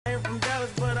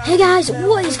Hey guys,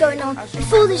 what is going on?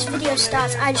 Before this video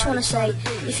starts, I just want to say,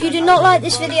 if you do not like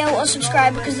this video or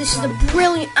subscribe, because this is a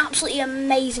brilliant, absolutely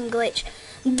amazing glitch,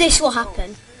 this will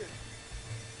happen.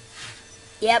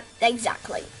 Yep,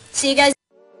 exactly. See you guys.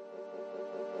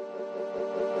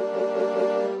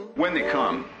 When they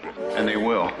come, and they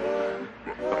will,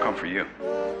 they'll come for you.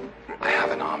 I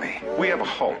have an army. We have a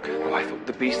Hulk. Well, I thought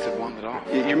the Beast had won it all.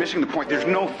 You're missing the point. There's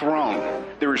no throne.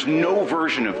 There is no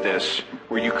version of this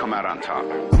where you come out on top.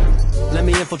 Let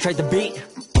me infiltrate the beat,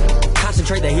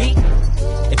 concentrate the heat.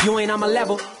 If you ain't on my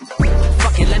level,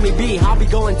 fuck it, let me be. I'll be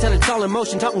going till it's all in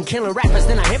motion, talking killing rappers.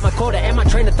 Then I hit my quota, and my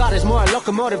train of thought is more a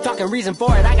locomotive. Talking reason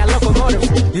for it, I got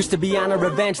locomotives. Used to be on a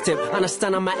revenge tip, on a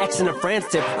stun on my ex and a friend's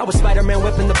tip. I was Spider-Man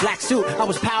whipping the black suit. I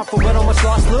was powerful but almost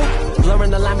lost Luke.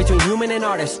 Blurring the line between human and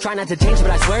artist. Try not to change,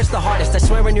 but I swear it's the hardest. I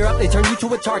swear when you're up, they turn you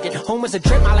to a target. Home was a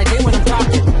trip, my life ain't when I'm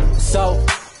talking. So,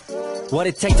 what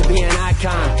it take to be an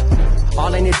icon?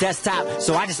 All in your desktop,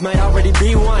 so I just might already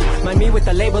be one. Mind me with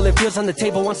the label, it feels on the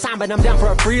table one sign, but I'm down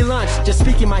for a free lunch. Just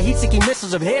speaking my heat-seeking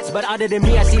missiles of hits, but other than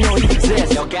me, I see no heat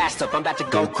exist. Yo, gassed up, I'm about to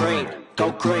go green,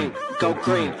 go green, go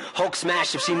green. Hulk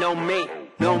smash if she know me,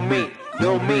 know me,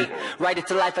 know me. Write it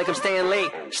to life like I'm Stan Lee,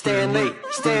 Stan Lee,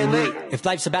 Stan Lee. If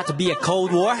life's about to be a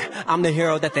cold war, I'm the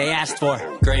hero that they asked for.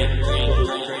 Green,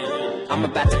 I'm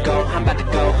about to go, I'm about to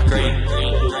go green.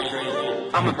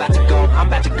 I'm about to go, I'm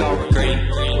about to go green.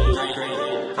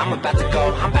 I'm about to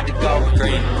go, I'm about to go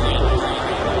green.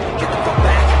 Get the fuck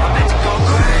back, I'm about to go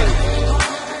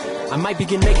green. I might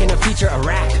begin making a feature a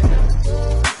rap.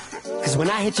 Cause when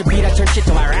I hit your beat, I turn shit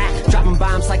to Iraq. Dropping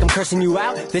bombs like I'm cursing you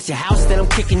out. This your house, then I'm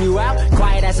kicking you out.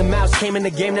 Quiet as a mouse, came in the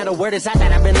game, not a word is out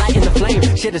that I've been lighting the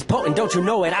flame. Shit is potent, don't you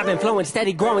know it? I've been flowing,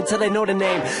 steady growing till they know the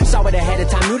name. Saw it ahead of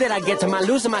time, knew that I'd get to my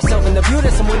losing myself in the view,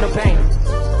 there's some window pain.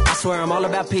 I swear I'm all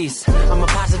about peace, I'm a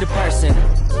positive person.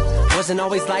 Wasn't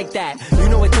always like that, you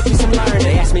know it took me some learning.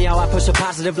 They asked me how I push a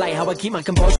positive light, how I keep my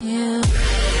composure. Yeah.